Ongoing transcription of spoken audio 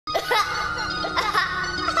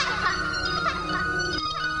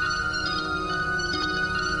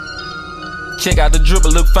Check out the drip,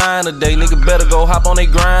 look fine today. Nigga better go hop on they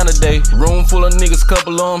grind today. Room full of niggas,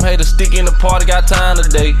 couple of them haters, stick in the party, got time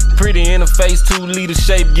today. Pretty in the face, 2 liter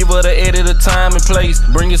shape, give her the edit of time and place.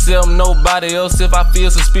 Bring yourself, nobody else. If I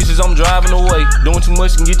feel suspicious, I'm driving away. Doing too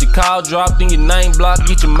much can get your call dropped, then your name blocked,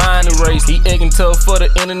 get your mind erased. He acting tough for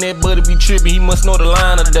the internet, but it be trippy, he must know the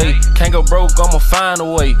line today. Can't go broke, I'ma find a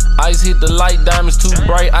way. Ice hit the light, diamonds too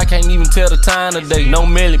bright, I can't even tell the time today. No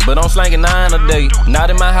millet, but I'm slanging 9 a day.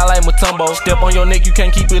 Not in my highlight Matumbo. Step on your neck, you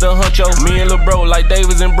can't keep it a huncho. Me and lil' bro like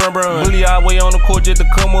Davis and Brun. Bully our way on the court just to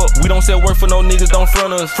come up. We don't sell work for no niggas, don't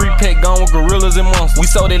front us. Free pet gone with gorillas and monsters. We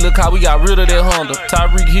sold it, look how we got rid of that Honda.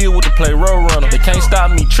 Tyreek Hill with the play road runner. They can't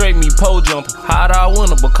stop me, track me, pole jumper. Hot all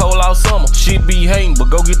winter, but cold all summer. Shit be hating, but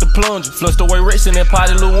go get the plunger. Flushed away rich in that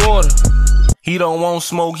potty little water. He don't want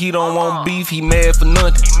smoke, he don't want beef, he mad for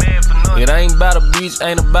nothing. It ain't about a bitch,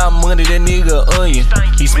 ain't about money, that nigga a onion.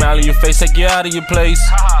 He smile in your face, take you out of your place.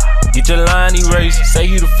 Get your line erased, say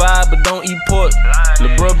you the 5 but don't eat pork.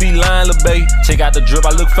 Lil' bro be lying, lil' bae. Check out the drip,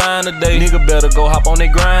 I look fine today. Nigga better go hop on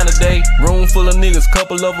that grind today. Room full of niggas,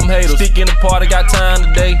 couple of them haters. Stick in the party, got time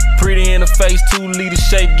today. Pretty in the face, 2 liter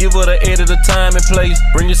shape, give her the edit of time and place.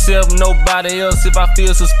 Bring yourself, nobody else. If I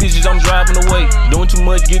feel suspicious, I'm driving away. Doing too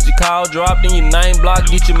much, get your call dropped, then your name blocked,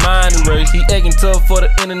 get your mind erased. He acting tough for the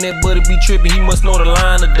internet, but it be trippy, he must know the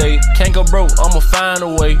line today. Can't go broke, I'ma find a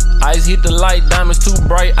way. Ice hit the light, diamonds too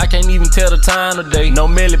bright, I can't even tell the time today. No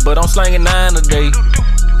millet, but I'm slanging 9 a day.